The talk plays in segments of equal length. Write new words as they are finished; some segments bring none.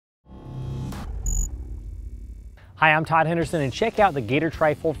Hi, I'm Todd Henderson, and check out the Gator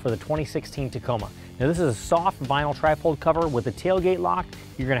Tri-Fold for the 2016 Tacoma. Now this is a soft vinyl tri-fold cover with a tailgate lock.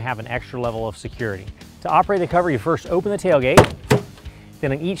 You're going to have an extra level of security. To operate the cover, you first open the tailgate,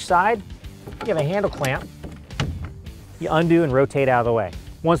 then on each side, you have a handle clamp. You undo and rotate out of the way.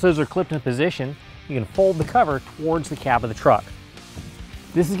 Once those are clipped in position, you can fold the cover towards the cab of the truck.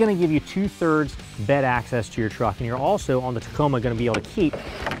 This is going to give you 2/3 bed access to your truck, and you're also on the Tacoma going to be able to keep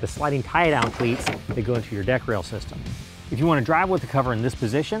the sliding tie-down cleats that go into your deck rail system. If you want to drive with the cover in this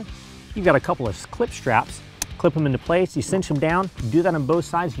position, you've got a couple of clip straps. Clip them into place, you cinch them down, you do that on both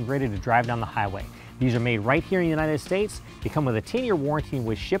sides, and you're ready to drive down the highway. These are made right here in the United States. They come with a 10-year warranty, and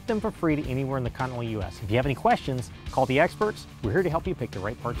we ship them for free to anywhere in the continental U.S. If you have any questions, call the experts. We're here to help you pick the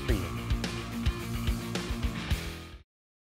right parts for you.